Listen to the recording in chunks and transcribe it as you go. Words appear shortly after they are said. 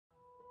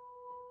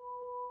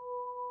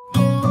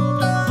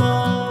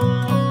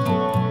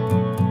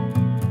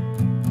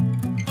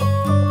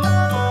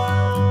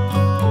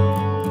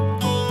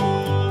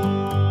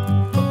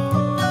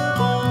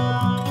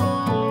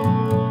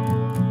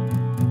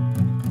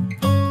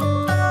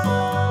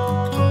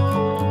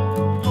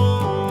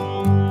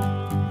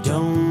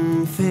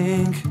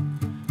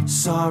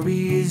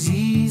sorry is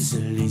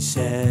easily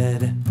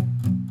said.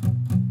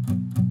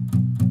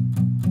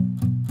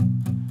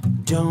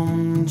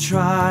 Don't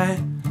try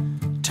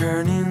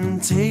turning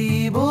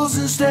tables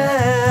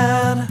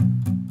instead.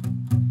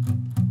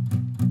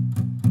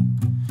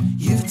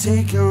 You've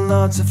taken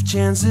lots of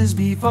chances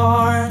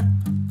before,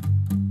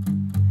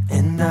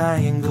 and I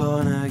ain't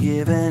gonna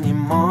give any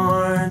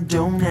more.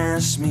 Don't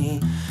ask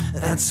me,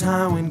 that's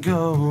how it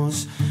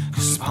goes,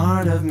 'cause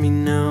part of me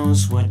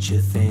knows what you're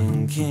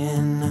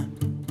thinking.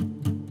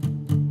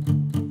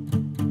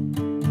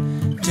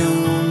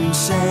 Don't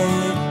say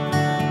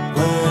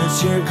words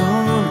you're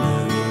gonna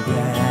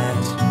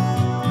regret.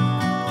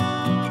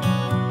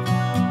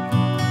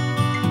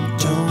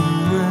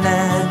 Don't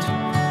let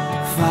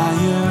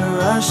fire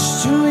rush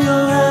to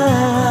your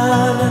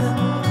head.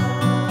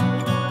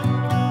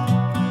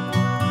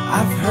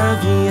 I've heard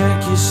the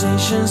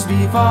accusations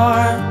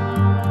before,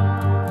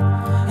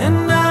 and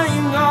I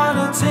ain't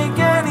gonna take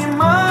any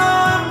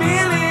more.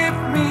 Believe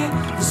me,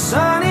 the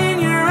sun in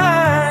your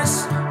eyes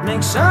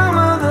makes some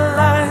of the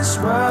lies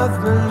worth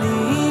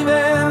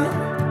believing.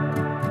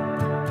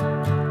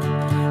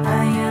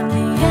 I am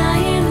the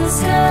eye in the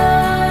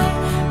sky,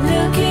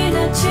 looking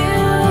at you.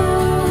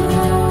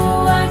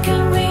 I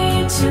can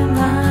read your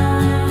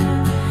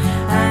mind.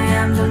 I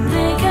am the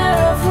maker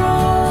of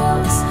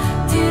rules,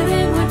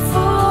 dealing with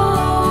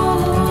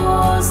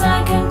fools. I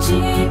can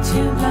cheat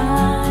you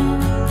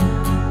blind.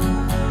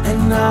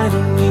 And I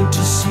don't need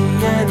to see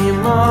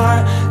anymore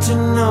to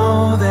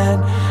know that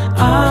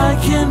I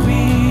can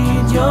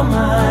read your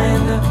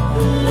mind.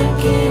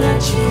 Looking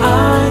at you,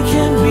 I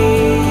can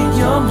read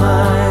your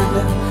mind.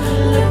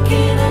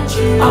 looking at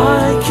you,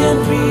 I can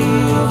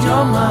read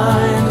your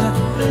mind.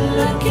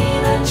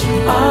 looking at you.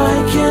 I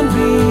can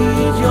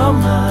read your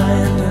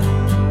mind.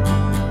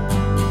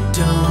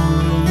 Don't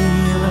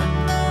leave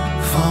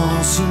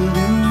false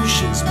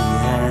illusions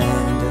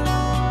behind.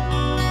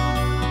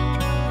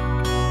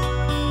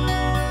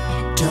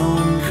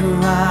 Don't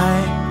cry,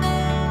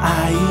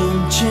 I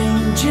ain't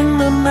changing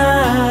my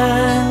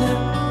mind.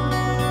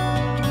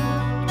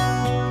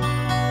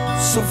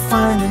 So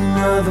find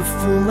another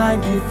fool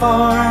like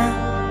before,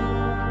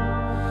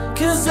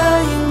 'cause I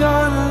ain't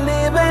gonna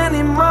live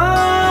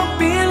anymore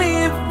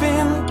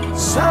believing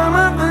some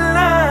of the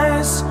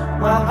lies,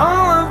 while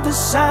all of the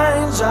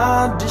signs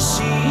are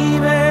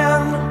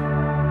deceiving.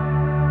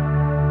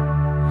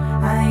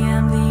 I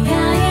am the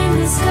eye in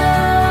the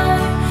sky,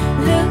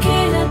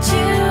 looking at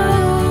you.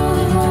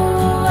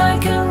 I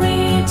can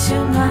read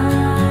your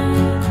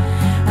mind.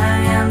 I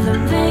am the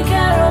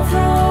maker of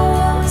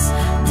rules,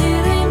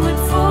 dealing with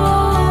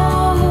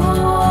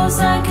fools.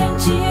 I can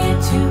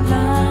cheat you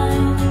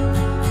blind.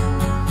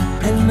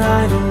 And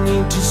I don't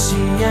need to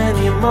see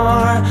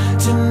anymore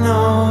to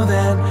know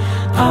that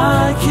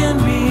I can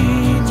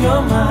read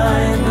your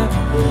mind.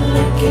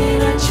 Looking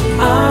at you,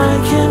 I